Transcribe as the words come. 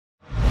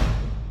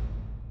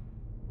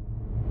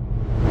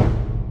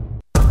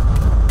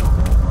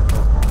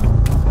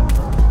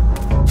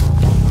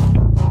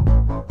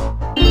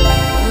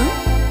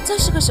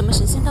什么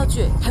神仙道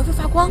具还会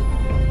发光？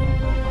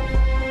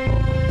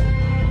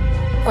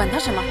管它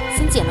什么，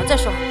先捡了再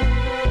说。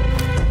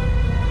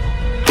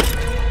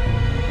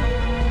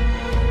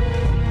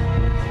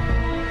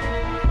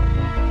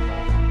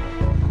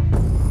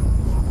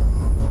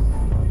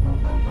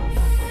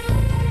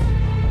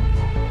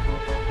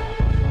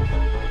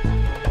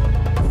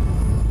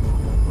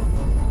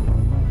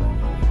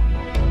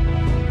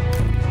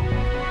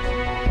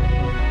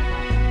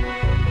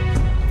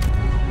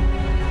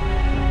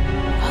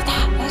老大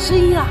来失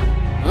忆了。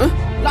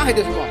那还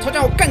等什么？抄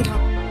家伙干他！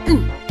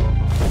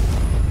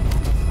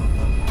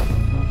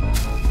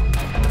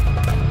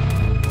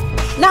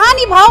哪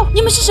里跑？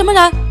你们是什么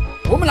人？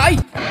我们来！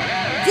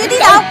绝地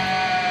岛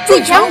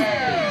最强，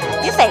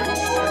别废。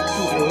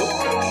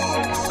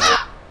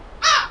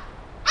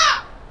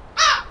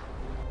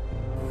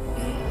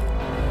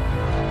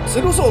此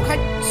路是我开，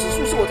此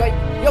树是我栽，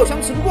要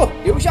想此路过，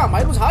留下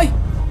买路财。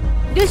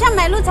留下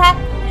买路财，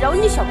饶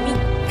你小命。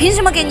凭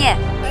什么给你？哎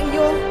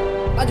呦，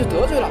那就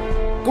得罪了，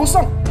给我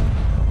上！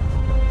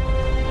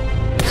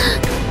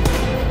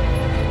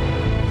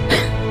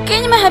给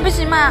你们还不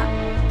行吗？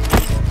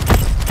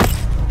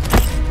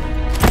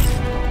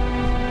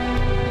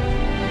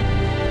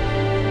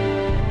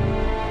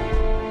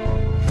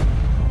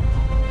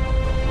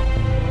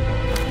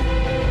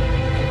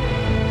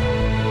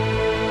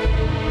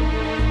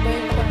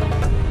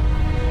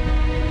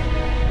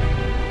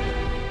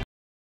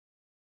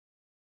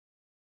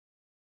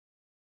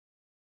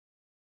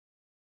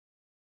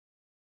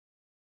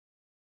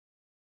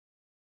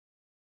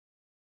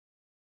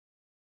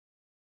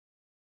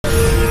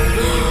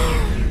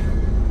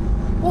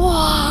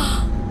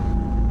哇，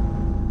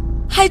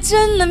还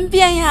真能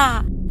变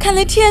呀！看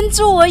来天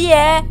助我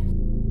也。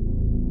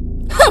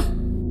哼！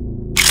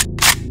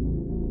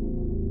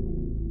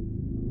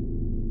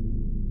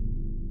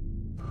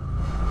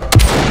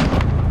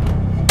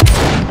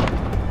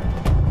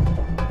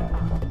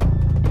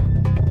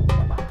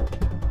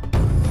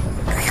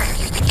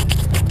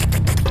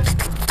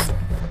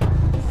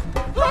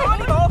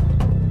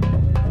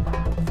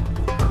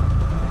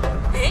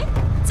哎，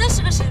这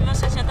是个什么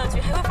神仙道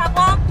具，还会发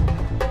光？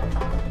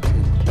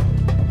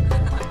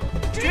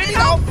绝地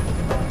岛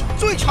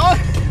最强！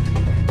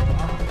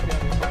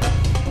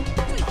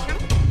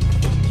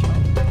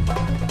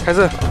开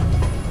始。